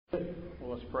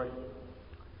Well, let's pray.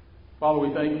 Father,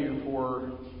 we thank you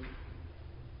for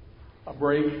a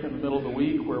break in the middle of the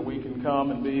week where we can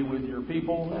come and be with your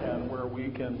people and where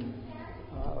we can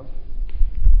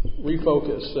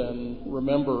refocus and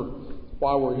remember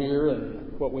why we're here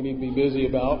and what we need to be busy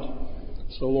about.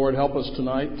 So, Lord, help us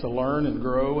tonight to learn and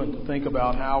grow and to think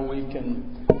about how we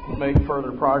can make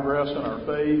further progress in our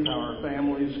faith, how our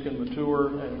families can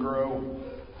mature and grow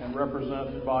and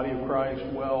represent the body of Christ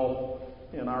well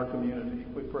in our community.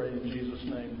 We pray in Jesus'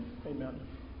 name. Amen.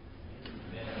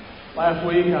 Last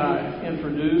week I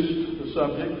introduced the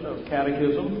subject of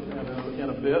catechism, and in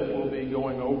a bit we'll be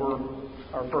going over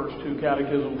our first two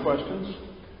catechism questions.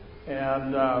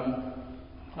 And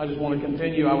I just want to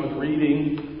continue. I was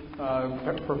reading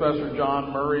Professor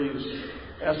John Murray's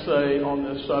essay on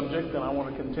this subject, and I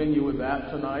want to continue with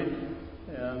that tonight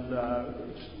and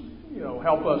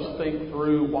help us think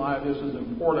through why this is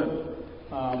important.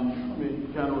 Let me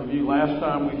kind of review. Last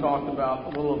time we talked about a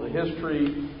little of the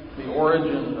history, the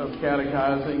origin of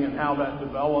catechizing and how that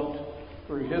developed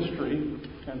through history.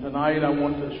 And tonight I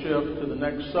want to shift to the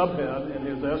next subhead in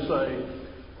his essay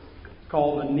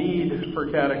called The Need for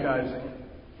Catechizing.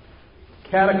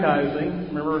 Catechizing,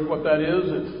 remember what that is?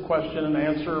 It's a question and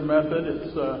answer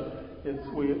method.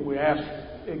 We ask.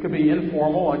 It could be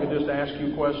informal. I could just ask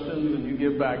you questions and you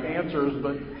give back answers.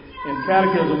 But in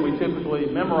catechism, we typically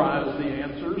memorize the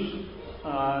answers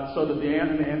so that the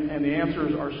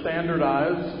answers are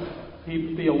standardized.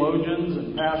 Theologians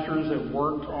and pastors have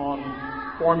worked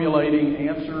on formulating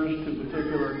answers to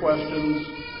particular questions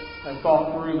and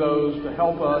thought through those to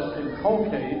help us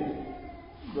inculcate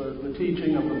the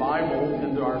teaching of the Bible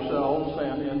into ourselves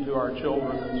and into our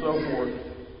children and so forth.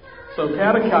 So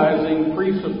catechizing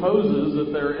presupposes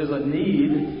that there is a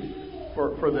need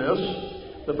for this.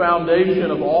 The foundation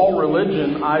of all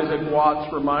religion, Isaac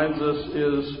Watts reminds us,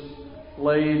 is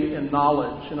laid in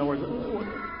knowledge. In other words,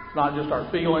 it's not just our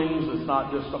feelings, it's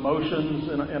not just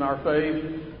emotions in our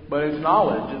faith, but it's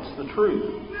knowledge, it's the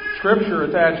truth. Scripture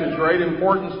attaches great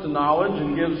importance to knowledge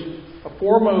and gives a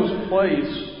foremost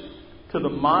place to the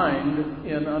mind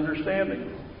in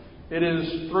understanding. It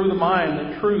is through the mind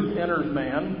that truth enters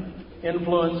man,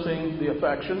 influencing the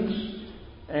affections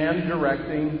and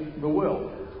directing the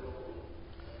will.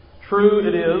 True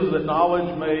it is that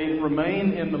knowledge may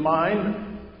remain in the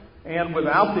mind and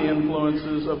without the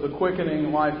influences of the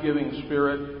quickening, life-giving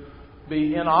Spirit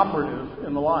be inoperative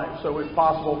in the life. So it's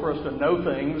possible for us to know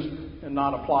things and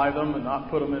not apply them and not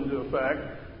put them into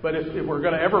effect. But if we're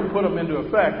going to ever put them into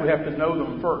effect, we have to know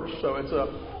them first. So it's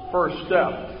a first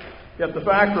step. Yet the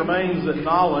fact remains that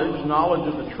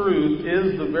knowledge of the truth,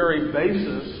 is the very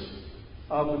basis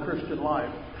of the Christian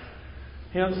life.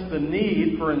 Hence the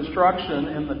need for instruction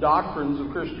in the doctrines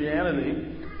of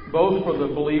Christianity, both for the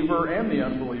believer and the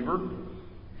unbeliever.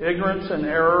 Ignorance and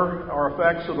error are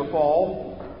effects of the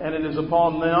fall, and it is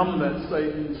upon them that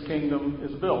Satan's kingdom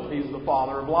is built. He's the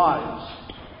father of lies.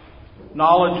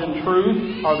 Knowledge and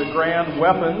truth are the grand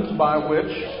weapons by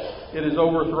which it is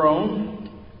overthrown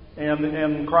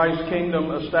and Christ's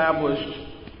kingdom established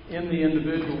in the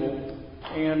individual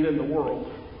and in the world.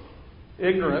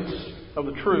 Ignorance of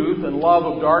the truth and love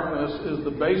of darkness is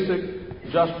the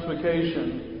basic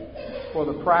justification for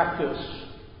the practice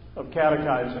of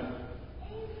catechizing.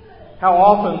 How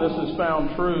often this is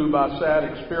found true by sad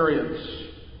experience.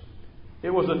 It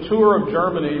was a tour of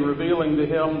Germany revealing to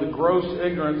him the gross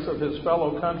ignorance of his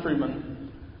fellow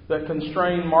countrymen that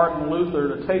constrained Martin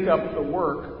Luther to take up the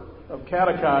work of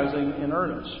catechizing in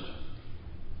earnest.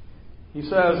 He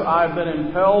says, "I've been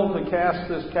impelled to cast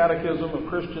this catechism of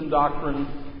Christian doctrine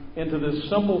into this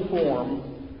simple form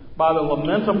by the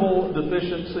lamentable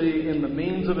deficiency in the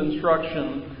means of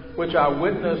instruction which I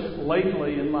witnessed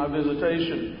lately in my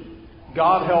visitation.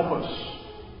 God help us,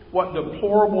 what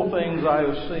deplorable things I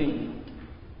have seen.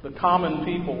 The common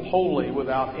people wholly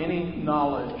without any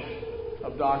knowledge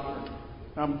of doctrine."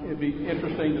 It'd be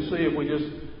interesting to see if we just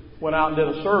went out and did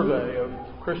a survey of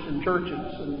Christian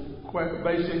churches and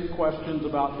basic questions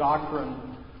about doctrine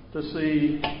to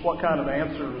see what kind of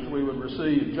answers we would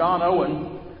receive. John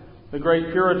Owen, the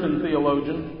great Puritan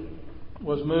theologian,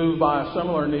 was moved by a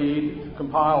similar need to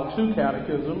compile two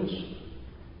catechisms,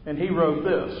 and he wrote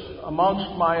this: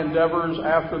 "Amongst my endeavors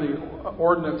after the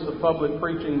ordinance of public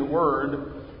preaching the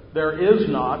Word, there is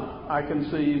not, I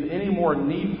conceive, any more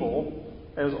needful,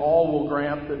 as all will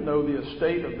grant that know the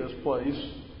estate of this place,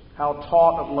 how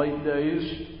taught of late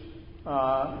days,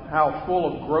 how full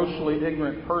of grossly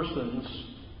ignorant persons,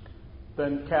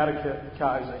 than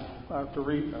catechizing."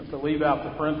 To leave out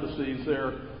the parentheses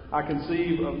there, I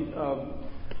conceive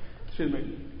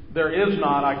there is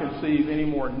not, I conceive, any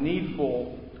more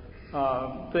needful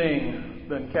thing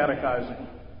than catechizing.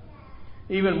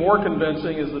 Even more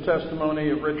convincing is the testimony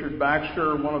of Richard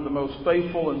Baxter, one of the most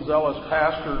faithful and zealous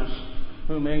pastors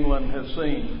whom England has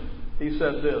seen. He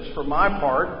said this, "For my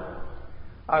part,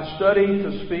 I study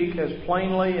to speak as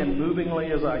plainly and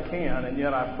movingly as I can, and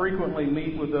yet I frequently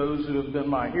meet with those who have been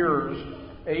my hearers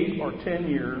 8 or 10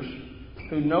 years,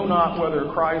 who know not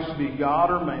whether Christ be God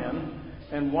or man,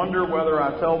 and wonder whether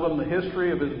I tell them the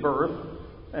history of his birth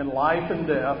and life and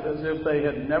death as if they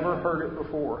had never heard it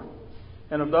before.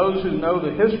 And of those who know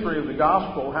the history of the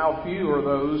gospel, how few are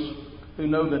those who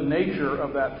know the nature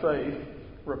of that faith,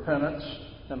 repentance,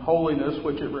 and holiness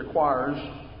which it requires,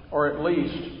 or at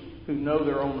least who know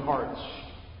their own hearts."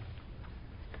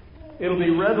 It'll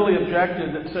be readily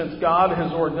objected that since God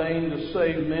has ordained to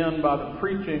save men by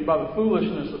the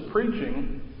foolishness of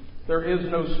preaching, there is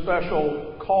no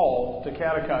special call to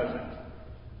catechizing.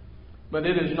 But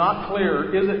is it not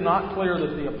clear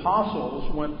that the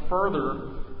apostles went further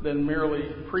than merely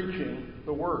preaching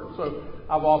the word? So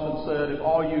I've often said, if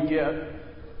all you get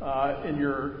in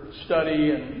your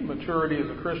study and maturity as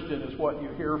a Christian is what you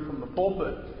hear from the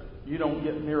pulpit, you don't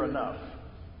get near enough.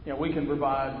 We can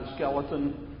provide the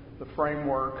skeleton, the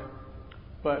framework,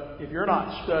 but if you're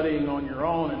not studying on your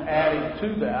own and adding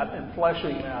to that and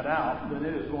fleshing that out, then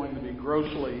it is going to be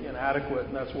grossly inadequate,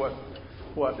 and that's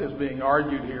what is being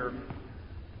argued here.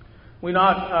 We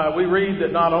read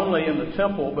that not only in the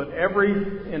temple, but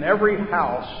in every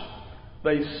house,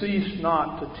 they ceased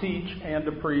not to teach and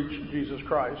to preach Jesus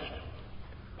Christ.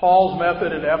 Paul's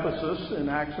method at Ephesus in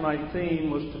Acts 19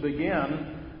 was to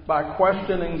begin by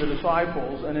questioning the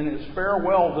disciples, and in his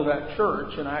farewell to that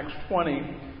church in Acts 20,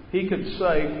 he could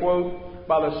say, quote,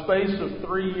 "By the space of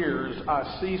 3 years I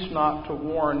cease not to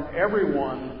warn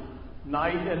everyone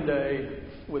night and day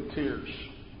with tears."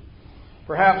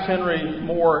 Perhaps Henry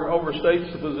Moore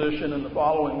overstates the position in the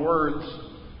following words,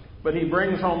 but he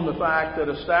brings home the fact that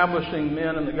establishing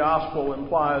men in the gospel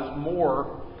implies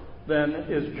more than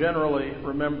is generally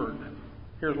remembered.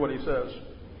 Here's what he says.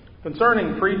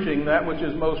 "Concerning preaching, that which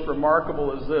is most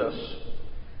remarkable is this,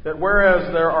 that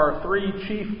whereas there are 3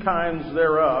 chief kinds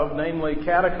thereof, namely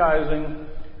catechizing,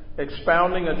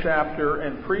 expounding a chapter,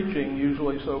 and preaching,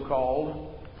 usually so called,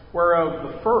 whereof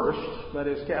the first, that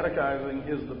is catechizing,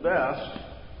 is the best,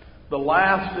 the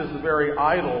last is the very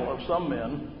idol of some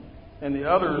men, and the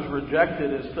others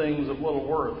rejected as things of little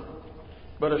worth.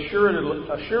 But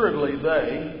assuredly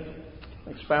they,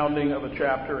 expounding of a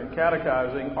chapter and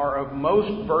catechizing, are of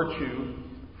most virtue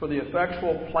for the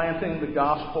effectual planting the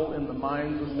gospel in the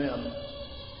minds of men.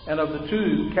 And of the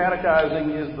 2, catechizing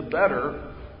is the better,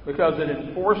 because it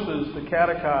enforces the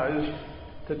catechized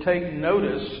to take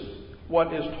notice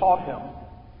what is taught him.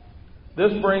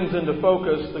 This brings into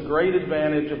focus the great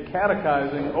advantage of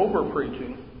catechizing over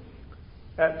preaching.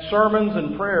 At sermons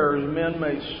and prayers, men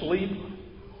may sleep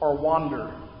or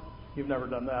wander. You've never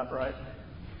done that, right?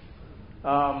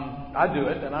 I do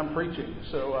it, and I'm preaching,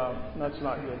 so that's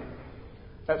not good.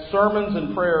 At sermons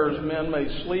and prayers, men may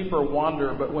sleep or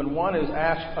wander, but when one is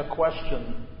asked a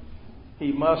question,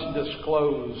 he must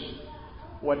disclose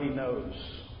what he knows.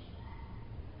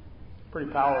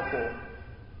 Pretty powerful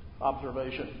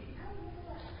observation.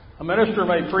 A minister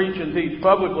may preach and teach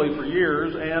publicly for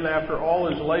years, and after all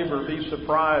his labor, be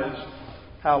surprised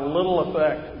how little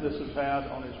effect this has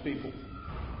had on his people.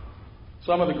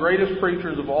 Some of the greatest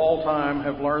preachers of all time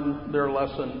have learned their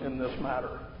lesson in this matter.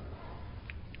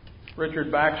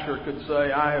 Richard Baxter could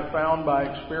say, "I have found by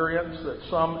experience that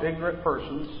some ignorant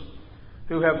persons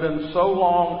who have been so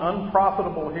long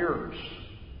unprofitable hearers."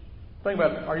 Think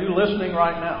about it. Are you listening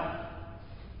right now?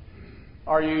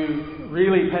 Are you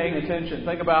really paying attention?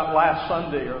 Think about last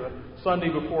Sunday or the Sunday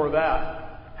before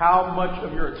that. How much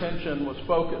of your attention was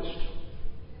focused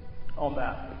on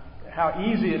that? How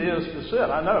easy it is to sit.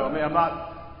 I know. I'm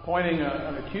not pointing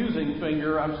an accusing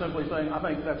finger. I'm simply saying I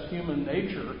think that's human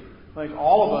nature. I think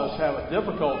all of us have a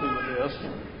difficulty with this.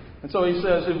 And so he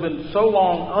says, who've been so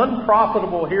long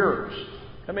unprofitable hearers.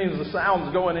 That means the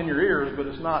sound's going in your ears, but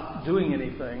it's not doing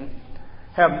anything.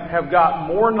 Have got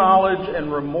more knowledge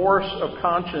and remorse of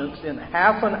conscience in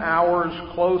half an hour's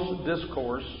close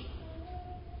discourse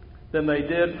than they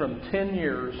did from 10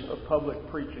 years of public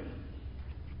preaching.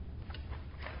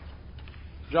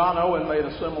 John Owen made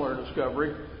a similar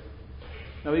discovery.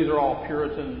 Now, these are all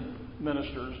Puritan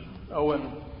ministers.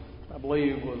 Owen, I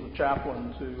believe, was a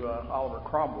chaplain to Oliver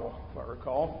Cromwell, if I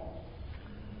recall.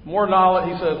 More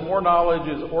knowledge, he says, more knowledge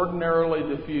is ordinarily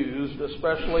diffused,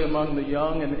 especially among the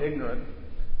young and ignorant,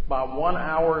 by 1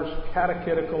 hour's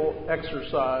catechetical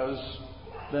exercise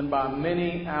than by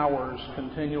many hours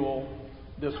continual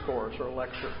discourse or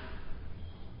lecture.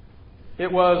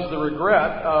 It was the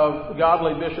regret of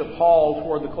godly Bishop Hall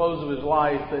toward the close of his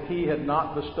life that he had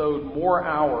not bestowed more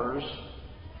hours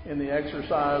in the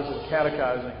exercise of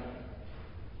catechizing.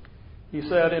 He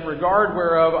said, "In regard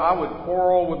whereof I would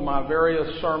quarrel with my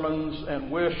various sermons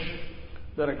and wish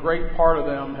that a great part of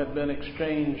them had been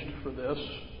exchanged for this.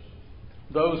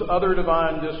 Those other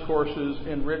divine discourses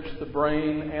enrich the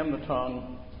brain and the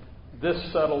tongue. This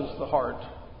settles the heart.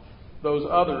 Those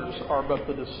others are but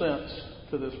the descents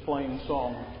to this plain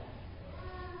song."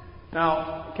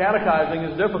 Now, catechizing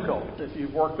is difficult. If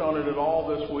you've worked on it at all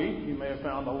this week, you may have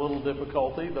found a little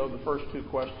difficulty, though the first two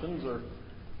questions are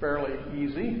fairly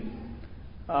easy.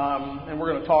 And we're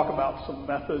going to talk about some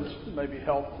methods to maybe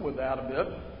help with that a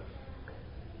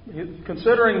bit.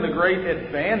 Considering the great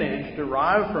advantage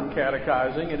derived from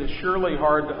catechizing, it is surely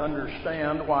hard to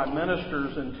understand why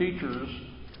ministers and teachers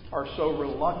are so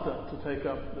reluctant to take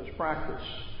up this practice.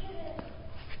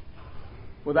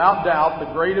 Without doubt,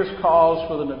 the greatest cause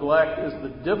for the neglect is the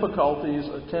difficulties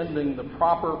attending the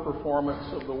proper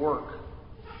performance of the work.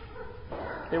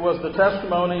 It was the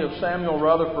testimony of Samuel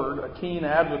Rutherford, a keen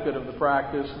advocate of the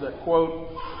practice, that, quote,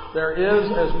 "There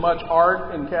is as much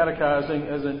art in catechizing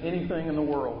as in anything in the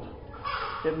world.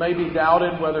 It may be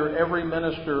doubted whether every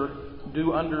minister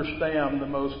do understand the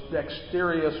most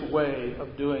dexterous way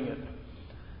of doing it."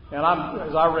 And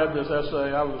as I read this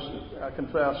essay, I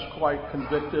confess, quite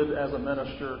convicted as a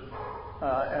minister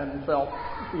and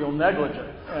feel negligent.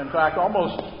 In fact,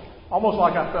 almost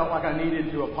like I felt like I needed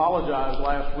to apologize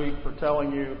last week for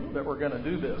telling you that we're going to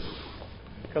do this,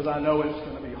 because I know it's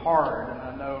going to be hard, and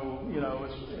I know,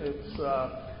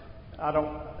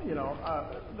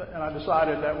 and I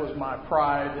decided that was my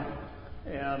pride,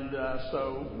 and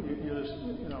so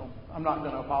I'm not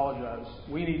going to apologize.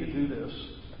 We need to do this.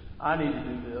 I need to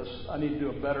do this. I need to do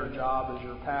a better job as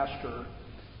your pastor,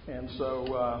 and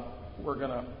so we're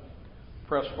going to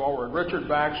press forward. Richard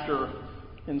Baxter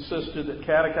insisted that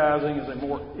catechizing is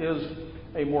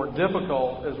a more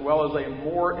difficult as well as a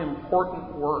more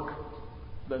important work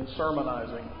than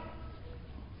sermonizing.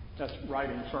 That's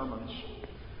writing sermons.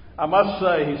 "I must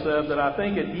say," he said, "that I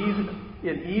think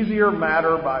it easier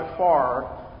matter by far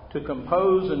to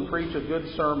compose and preach a good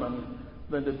sermon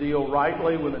than to deal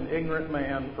rightly with an ignorant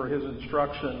man for his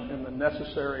instruction in the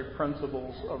necessary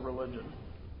principles of religion."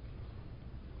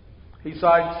 He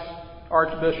cites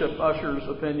Archbishop Usher's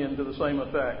opinion to the same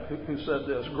effect, who said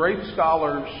this: "Great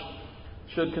scholars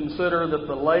should consider that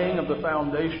the laying of the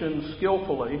foundation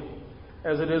skillfully,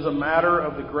 as it is a matter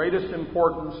of the greatest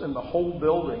importance in the whole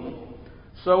building,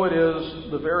 so it is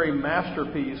the very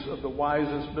masterpiece of the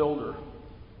wisest builder.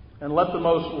 And let the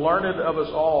most learned of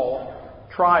us all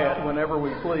try it whenever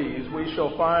we please, we shall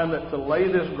find that to lay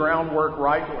this groundwork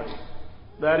rightly,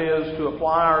 that is, to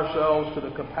apply ourselves to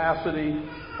the capacity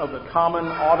of the common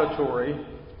auditory,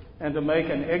 and to make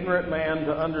an ignorant man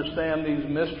to understand these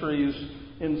mysteries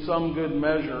in some good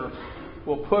measure,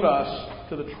 will put us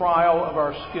to the trial of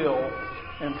our skill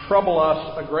and trouble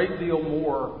us a great deal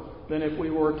more than if we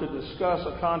were to discuss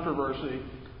a controversy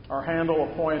or handle a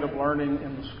point of learning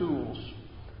in the schools.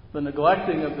 The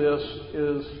neglecting of this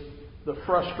is the most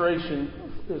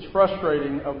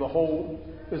frustrating of the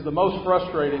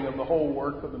whole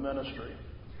work of the ministry."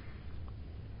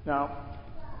 Now,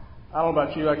 I don't know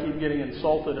about you, I keep getting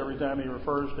insulted every time he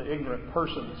refers to ignorant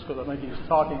persons, because I think he's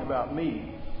talking about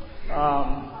me.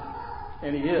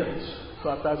 And he is.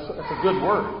 So that's a good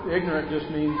word. Ignorant just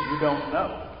means you don't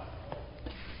know.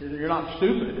 You're not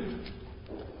stupid.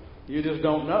 You just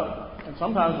don't know. And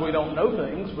sometimes we don't know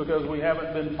things because we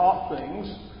haven't been taught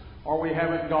things, or we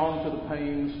haven't gone to the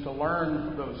pains to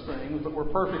learn those things, but we're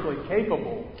perfectly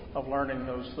capable of learning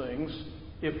those things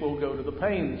if we'll go to the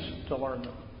pains to learn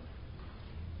them.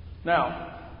 Now,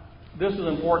 this is an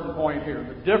important point here.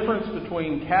 The difference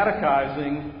between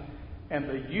catechizing and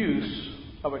the use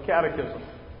of a catechism.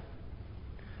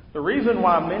 The reason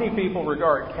why many people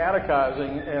regard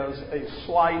catechizing as a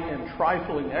slight and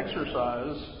trifling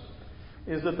exercise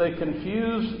is that they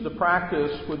confuse the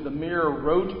practice with the mere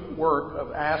rote work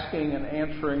of asking and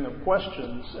answering of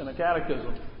questions in a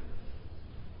catechism.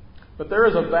 But there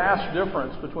is a vast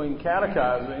difference between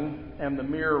catechizing and the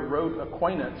mere rote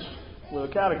acquaintance with a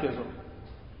catechism.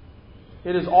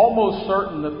 It is almost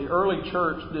certain that the early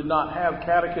church did not have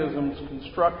catechisms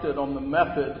constructed on the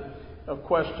method of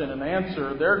question and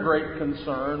answer. Their great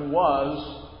concern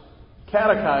was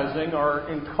catechizing, or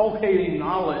inculcating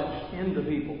knowledge into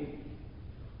people.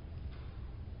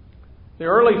 The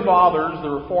early fathers,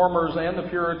 the reformers, and the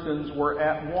Puritans were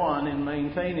at one in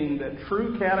maintaining that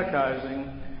true catechizing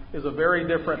is a very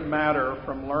different matter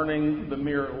from learning the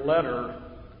mere letter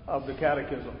of the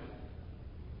catechism.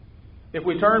 If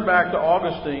we turn back to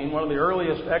Augustine, one of the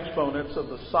earliest exponents of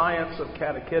the science of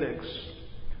catechetics,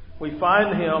 we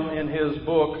find him in his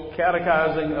book,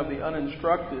 Catechizing of the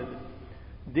Uninstructed,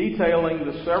 detailing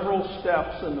the several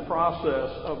steps in the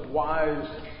process of wise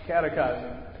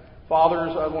catechizing.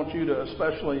 Fathers, I want you to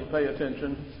especially pay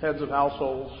attention, heads of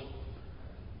households,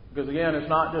 because again, it's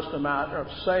not just a matter of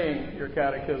saying your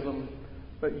catechism,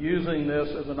 but using this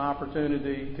as an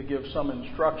opportunity to give some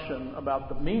instruction about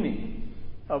the meaning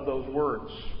of those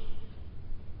words.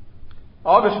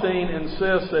 Augustine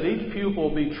insists that each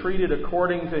pupil be treated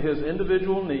according to his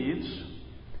individual needs,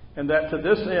 and that to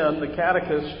this end the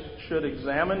catechist should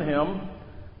examine him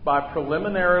by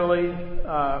preliminary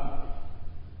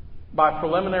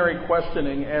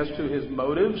questioning as to his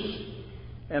motives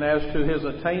and as to his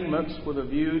attainments, with a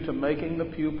view to making the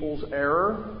pupil's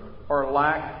error or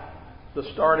lack the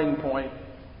starting point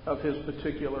of his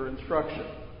particular instruction.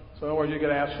 So in other words, you could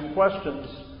ask some questions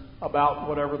about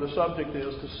whatever the subject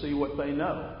is to see what they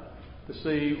know. To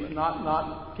see,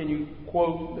 not can you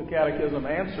quote the catechism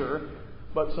answer,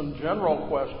 but some general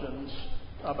questions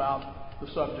about the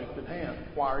subject at hand.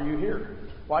 Why are you here?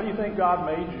 Why do you think God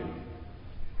made you?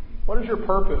 What is your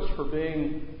purpose for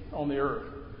being on the earth?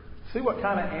 See what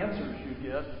kind of answers you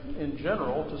get in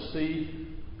general to see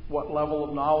what level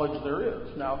of knowledge there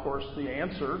is. Now, of course, the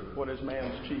answer, what is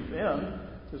man's chief end,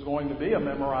 is going to be a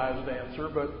memorized answer,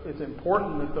 but it's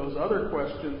important that those other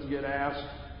questions get asked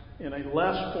in a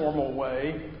less formal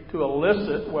way to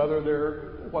elicit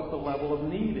what the level of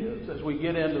need is. As we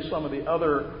get into some of the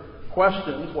other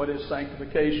questions, what is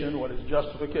sanctification, what is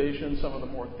justification, some of the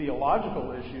more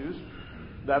theological issues,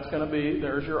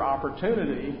 there's your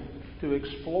opportunity to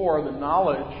explore the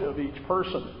knowledge of each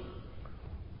person.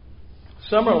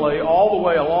 Similarly, all the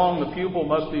way along, the pupil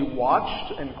must be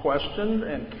watched and questioned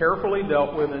and carefully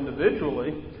dealt with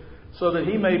individually, so that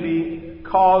he may be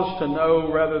caused to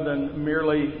know rather than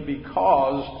merely be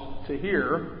caused to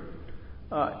hear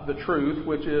the truth,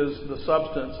 which is the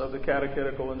substance of the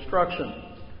catechetical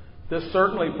instruction. This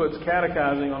certainly puts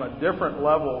catechizing on a different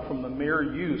level from the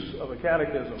mere use of a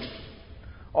catechism.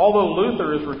 Although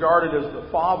Luther is regarded as the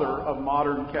father of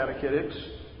modern catechetics,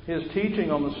 his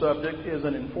teaching on the subject is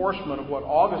an enforcement of what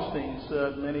Augustine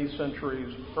said many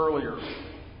centuries earlier.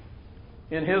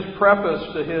 In his preface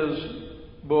to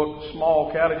his book,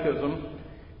 Small Catechism,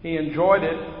 he enjoined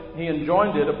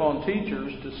it upon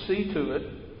teachers to see to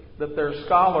it that their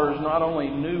scholars not only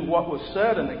knew what was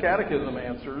said in the catechism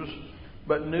answers,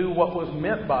 but knew what was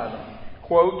meant by them.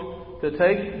 Quote, to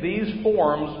take these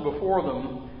forms before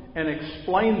them and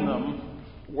explain them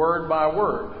word by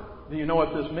word. Do you know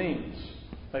what this means?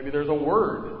 Maybe there's a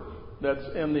word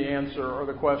that's in the answer or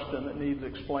the question that needs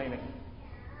explaining.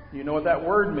 You know what that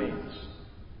word means.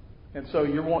 And so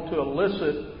you want to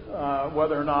elicit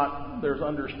whether or not there's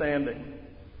understanding.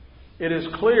 It is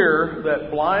clear that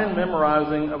blind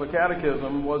memorizing of a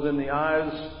catechism was, in the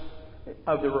eyes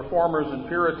of the Reformers and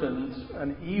Puritans,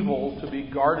 an evil to be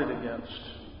guarded against.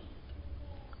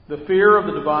 The fear of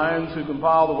the divines who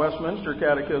compiled the Westminster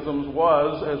Catechisms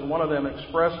was, as one of them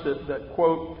expressed it, that,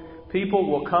 quote, people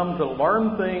will come to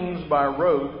learn things by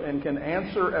rote and can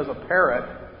answer as a parrot,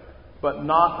 but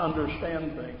not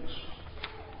understand things.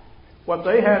 What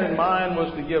they had in mind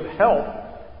was to give help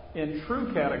in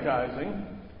true catechizing,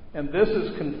 and this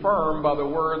is confirmed by the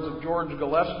words of George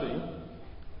Gillespie,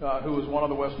 who was one of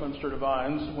the Westminster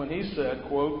divines, when he said,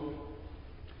 quote,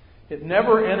 it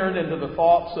never entered into the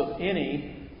thoughts of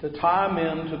any to tie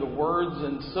men to the words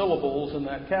and syllables in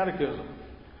that catechism.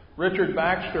 Richard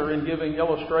Baxter, in giving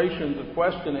illustrations of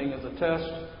questioning as a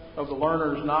test of the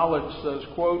learner's knowledge, says,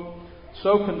 quote,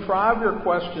 so contrive your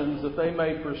questions that they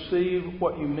may perceive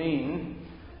what you mean,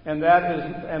 and that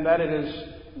it is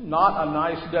not a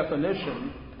nice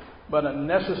definition, but a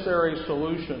necessary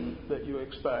solution that you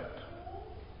expect.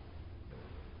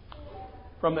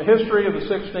 From the history of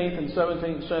the 16th and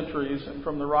 17th centuries, and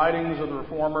from the writings of the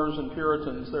Reformers and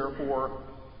Puritans, therefore,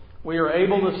 we are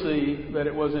able to see that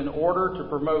it was in order to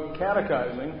promote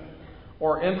catechizing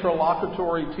or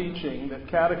interlocutory teaching that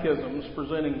catechisms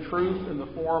presenting truth in the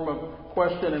form of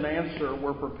question and answer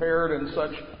were prepared in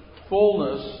such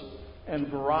fullness and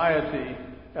variety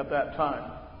at that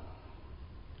time.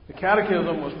 The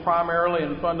catechism was primarily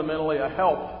and fundamentally a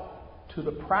help to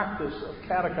the practice of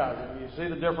catechizing. You see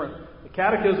the difference. The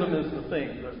catechism is the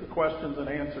thing, the questions and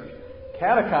answers.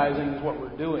 Catechizing is what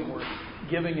we're doing. We're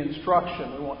giving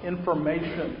instruction. We want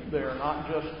information there,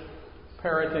 not just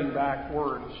parroting back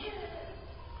words.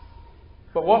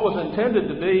 But what was intended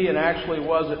to be, and actually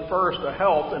was at first a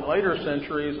help, in later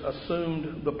centuries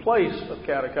assumed the place of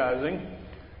catechizing,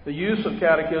 The use of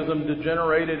catechism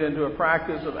degenerated into a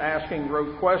practice of asking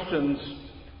rote questions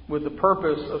with the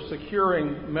purpose of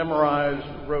securing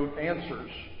memorized rote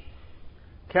answers.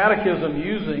 Catechism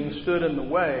using stood in the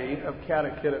way of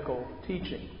catechetical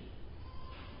teaching.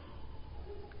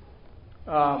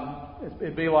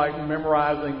 It'd be like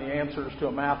memorizing the answers to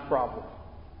a math problem,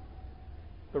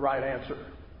 the right answer,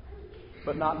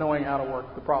 but not knowing how to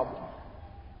work the problem.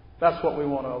 That's what we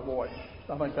want to avoid.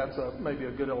 I think that's maybe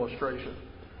a good illustration.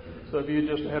 So if you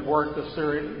just had worked a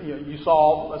series, you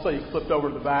saw, let's say you flipped over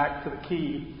to the back to the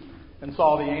key and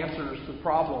saw the answers to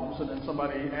problems, and then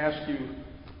somebody asked you,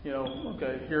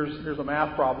 okay, here's a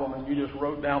math problem, and you just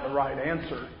wrote down the right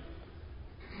answer.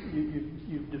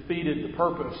 You've defeated the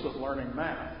purpose of learning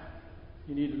math.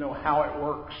 You need to know how it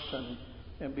works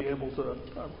and be able to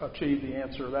achieve the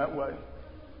answer that way.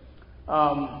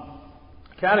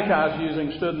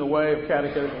 Catechizing stood in the way of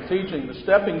catechetical teaching. The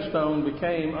stepping stone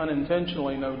became,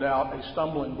 unintentionally no doubt, a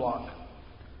stumbling block.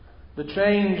 The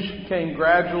change came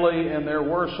gradually, and there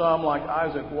were some, like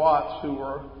Isaac Watts, who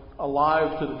were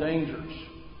alive to the dangers.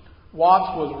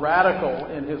 Watts was radical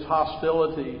in his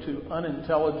hostility to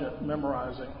unintelligent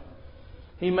memorizing.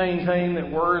 He maintained that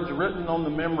words written on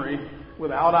the memory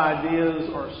without ideas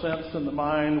or sense in the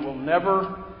mind will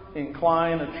never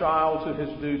incline a child to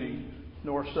his duty,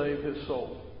 nor save his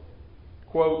soul.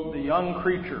 Quote, the young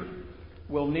creature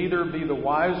will neither be the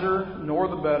wiser nor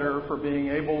the better for being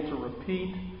able to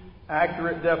repeat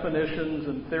accurate definitions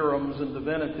and theorems in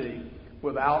divinity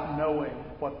without knowing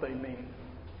what they mean.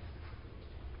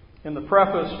 In the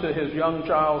preface to his young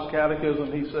child's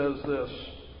catechism, he says this,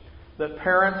 that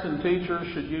parents and teachers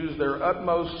should use their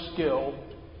utmost skill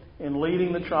in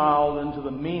leading the child into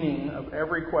the meaning of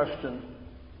every question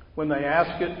when they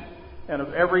ask it, and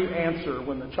of every answer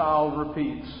when the child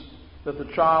repeats, that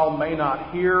the child may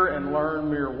not hear and learn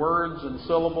mere words and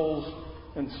syllables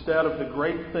instead of the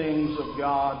great things of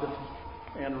God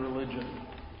and religion.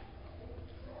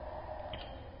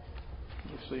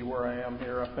 Let me see where I am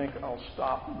here. I think I'll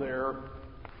stop there.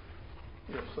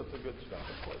 Yes, that's a good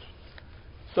stopping place.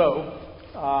 So,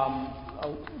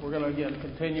 we're going to again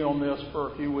continue on this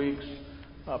for a few weeks.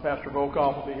 Pastor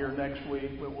Volkov will be here next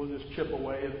week, but we'll just chip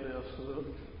away at this. There's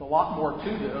a lot more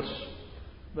to this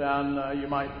than you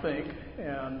might think.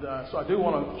 And so I do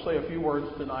want to say a few words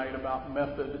tonight about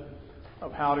method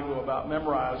of how to go about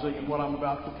memorizing. And what I'm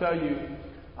about to tell you,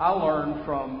 I learned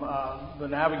from the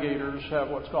Navigators have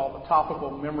what's called the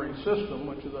topical memory system,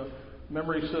 which is a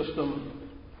memory system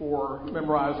for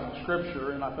memorizing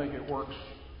Scripture. And I think it works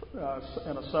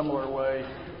in a similar way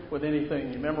with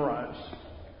anything you memorize.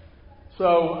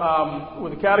 So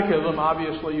with the catechism,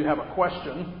 obviously you have a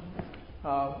question.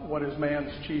 What is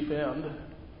man's chief end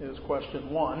is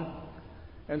question 1.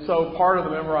 And so part of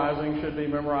the memorizing should be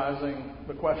memorizing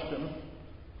the question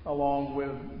along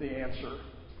with the answer.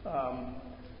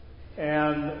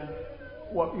 And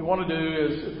what you want to do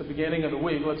is at the beginning of the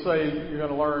week, let's say you're going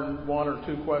to learn 1 or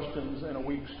 2 questions in a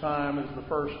week's time as the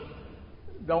first.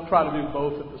 Don't try to do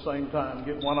both at the same time.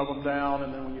 Get one of them down,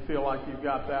 and then when you feel like you've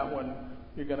got that one,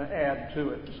 you're going to add to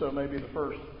it. So maybe the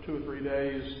first 2 or 3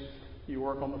 days you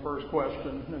work on the first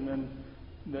question, and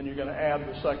then you're going to add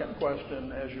the second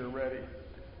question as you're ready.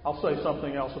 I'll say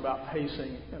something else about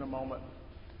pacing in a moment.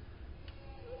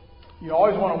 You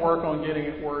always want to work on getting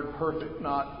it word perfect,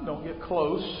 don't get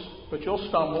close, but you'll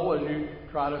stumble as you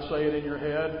try to say it in your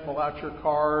head. Pull out your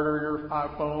card or your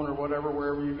iPhone or whatever,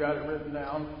 wherever you've got it written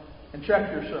down, and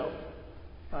check yourself.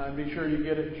 And be sure you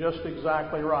get it just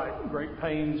exactly right. Great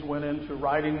pains went into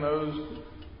writing those.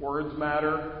 Words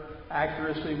matter,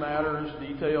 accuracy matters,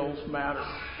 details matter.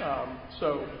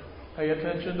 So pay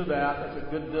attention to that. That's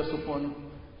a good discipline.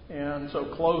 And so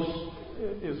close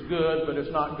is good, but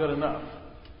it's not good enough.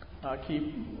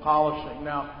 Keep polishing.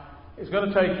 Now, it's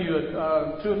going to take you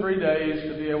 2 or 3 days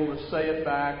to be able to say it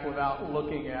back without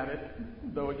looking at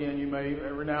it. Though again, you may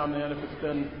every now and then, if it's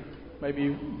been maybe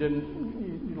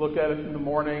you look at it in the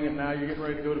morning and now you're getting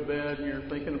ready to go to bed and you're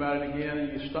thinking about it again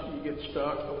and you get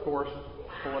stuck, of course,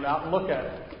 pull it out and look at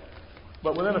it.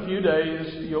 But within a few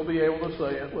days, you'll be able to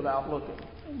say it without looking.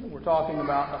 We're talking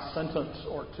about a sentence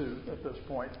or 2 at this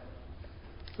point.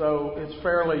 So it's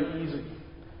fairly easy.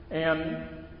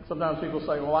 And sometimes people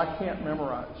say, well, I can't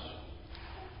memorize.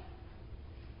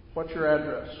 What's your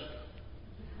address?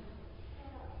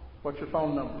 What's your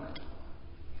phone number?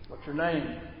 What's your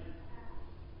name?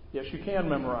 Yes, you can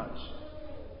memorize.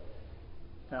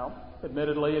 Now,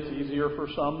 admittedly, it's easier for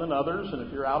some than others, and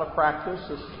if you're out of practice,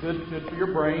 this is good for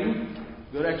your brain,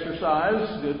 good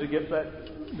exercise, good to get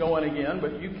that going again,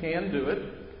 but you can do it.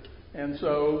 And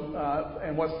so,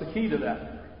 and what's the key to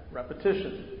that?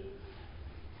 Repetition.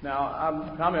 Now,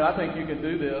 I think you can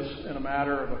do this in a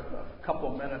matter of a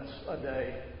couple of minutes a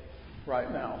day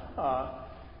right now.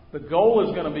 The goal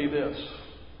is going to be this.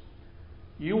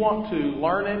 You want to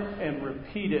learn it and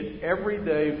repeat it every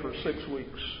day for 6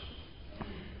 weeks.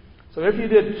 So if you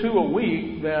did 2 a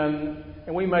week, then,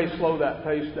 and we may slow that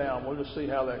pace down. We'll just see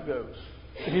how that goes.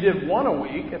 If you did 1 a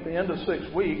week at the end of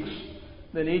 6 weeks,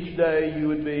 then each day you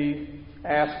would be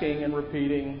asking and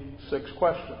repeating 6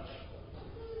 questions.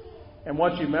 And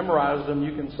once you memorize them,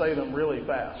 you can say them really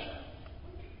fast.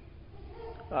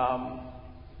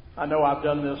 I know I've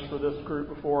done this for this group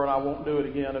before, and I won't do it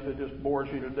again if it just bores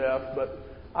you to death, but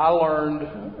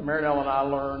Marinelle and I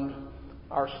learned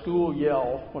our school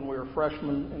yell when we were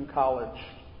freshmen in college.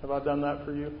 Have I done that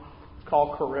for you? It's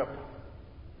called Carip.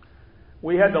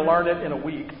 We had to learn it in a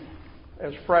week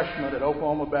as freshmen at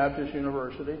Oklahoma Baptist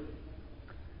University.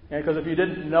 And because if you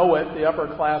didn't know it, the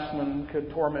upperclassmen could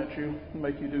torment you and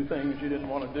make you do things you didn't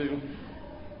want to do.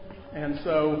 And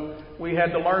so we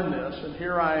had to learn this. And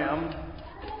here I am,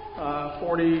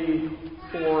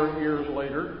 44 years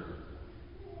later.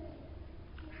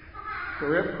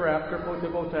 Rip, crap, triple,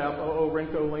 tipple, tap,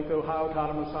 rinko, linko, how,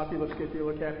 totimus, hopula,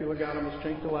 scipula, capula, gonimus,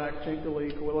 chinktalac,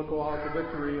 chinktali, kawilla, koala,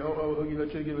 victory, hoogula,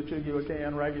 chugula,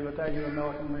 can, ragula, tagula,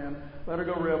 melican man, let her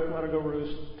go rip, let her go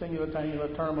roost, tingula,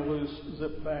 tangula, terma loose,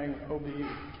 zip, bang, ob.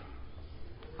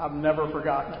 I've never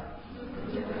forgotten it.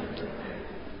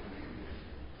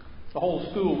 The whole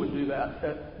school would do that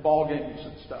at ball games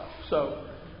and stuff. So,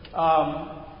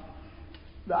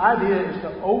 the idea is to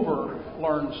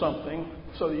overlearn something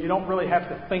so that you don't really have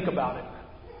to think about it.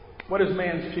 What is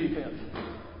man's chief end?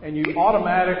 And you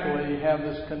automatically have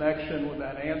this connection with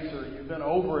that answer. You've been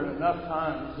over it enough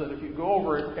times that if you go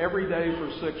over it every day for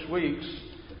 6 weeks,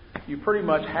 you pretty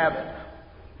much have it.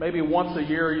 Maybe once a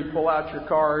year you pull out your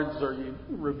cards or you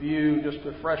review just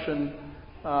to freshen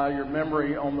your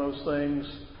memory on those things.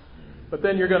 But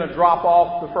then you're going to drop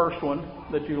off the first one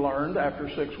that you learned after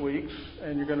 6 weeks,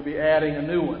 and you're going to be adding a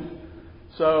new one.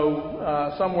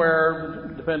 So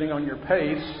somewhere, depending on your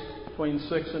pace, between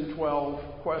 6 and 12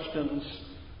 questions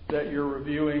that you're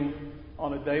reviewing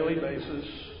on a daily basis.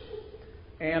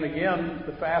 And again,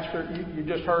 the faster, you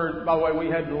just heard, by the way, we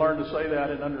had to learn to say that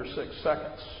in under 6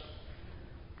 seconds.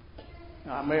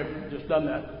 Now, I may have just done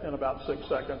that in about 6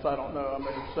 seconds. I don't know. I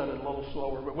may have said it a little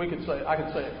slower, but I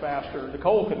could say it faster.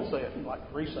 Nicole could say it in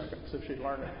like 3 seconds if she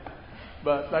learned it.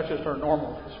 But that's just her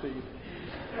normal speed.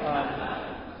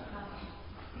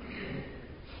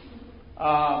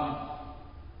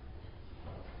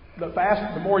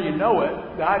 The more you know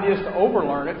it, the idea is to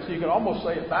overlearn it so you can almost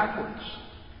say it backwards.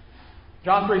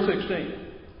 John 3:16.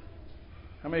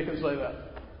 How many can say that?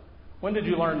 When did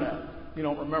you learn that? You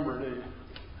don't remember, do you?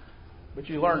 But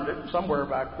you learned it somewhere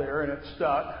back there and it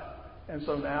stuck, and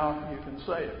so now you can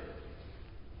say it.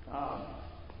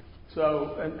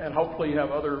 And hopefully you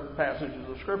have other passages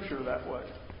of Scripture that way.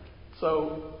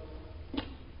 So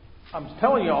I'm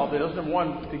telling you all this, number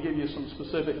one, to give you some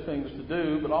specific things to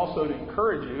do, but also to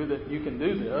encourage you that you can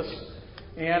do this.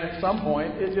 And at some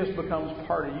point, it just becomes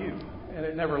part of you, and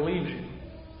it never leaves you.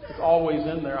 It's always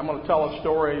in there. I'm going to tell a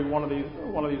story one of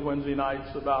these Wednesday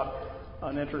nights about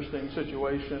an interesting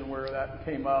situation where that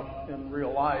came up in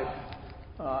real life,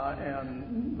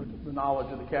 and the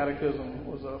knowledge of the Catechism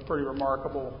was a pretty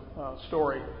remarkable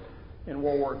story in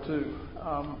World War II.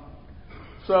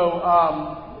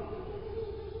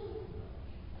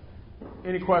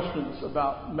 Any questions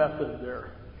about method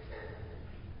there?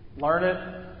 Learn it.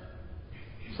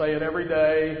 Say it every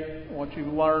day. Once you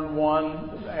learn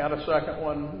one, add a second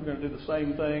one. You're going to do the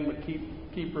same thing, but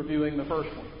keep reviewing the first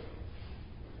one.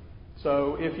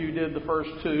 So if you did the first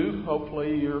 2,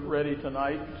 hopefully you're ready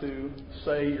tonight to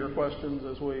say your questions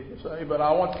as we say. But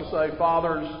I want to say,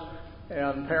 fathers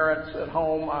and parents at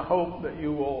home, I hope that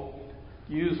you will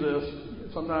use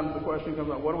this. Sometimes the question comes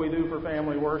up, what do we do for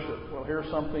family worship? Well, here's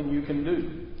something you can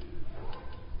do.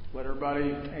 Let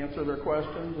everybody answer their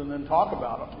questions and then talk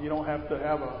about them. You don't have to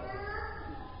have a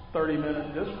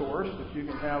 30-minute discourse, but you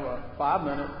can have a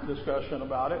 5-minute discussion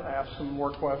about it, ask some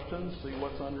more questions, see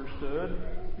what's understood,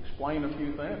 explain a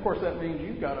few things. Of course, that means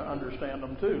you've got to understand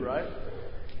them too, right?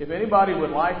 If anybody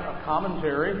would like a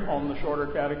commentary on the Shorter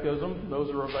Catechism, those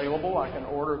are available. I can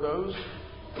order those.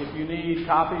 If you need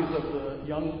copies of the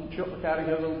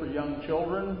Catechism for young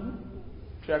children,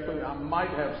 check with me. I might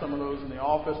have some of those in the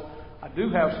office. I do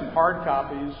have some hard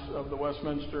copies of the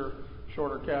Westminster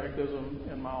Shorter Catechism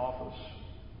in my office.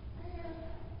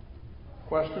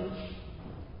 Questions?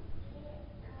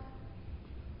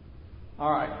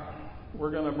 All right.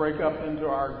 We're going to break up into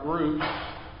our groups.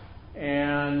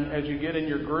 And as you get in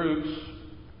your groups,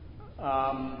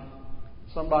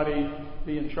 somebody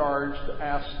be in charge to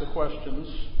ask the questions,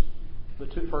 the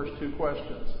first two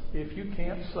questions. If you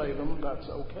can't say them, that's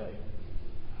okay.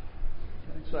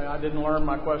 Say, I didn't learn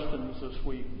my questions this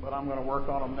week, but I'm going to work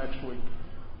on them next week.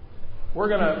 We're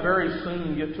going to very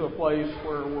soon get to a place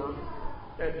where we're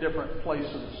at different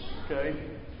places, okay?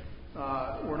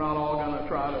 We're not all going to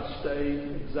try to stay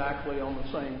exactly on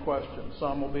the same question.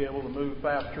 Some will be able to move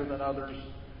faster than others.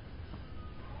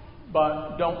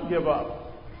 But don't give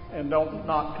up and don't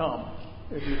not come.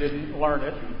 If you didn't learn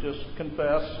it, just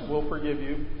confess, we'll forgive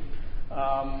you,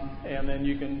 and then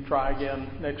you can try again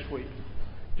next week.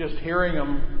 Just hearing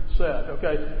them said,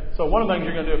 okay? So one of the things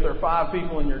you're going to do, if there are 5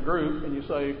 people in your group and you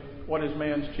say, what is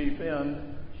man's chief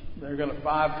end? They're going to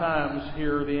 5 times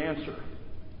hear the answer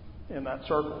in that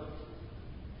circle.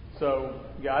 So,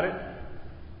 got it?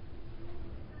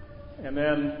 And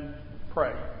then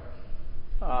pray.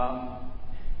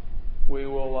 We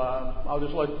will, I'll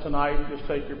just let tonight just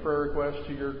take your prayer requests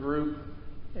to your group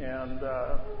and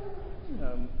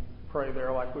pray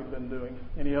there like we've been doing.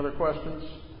 Any other questions?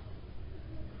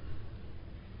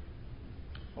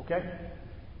 Okay.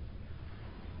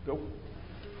 Go.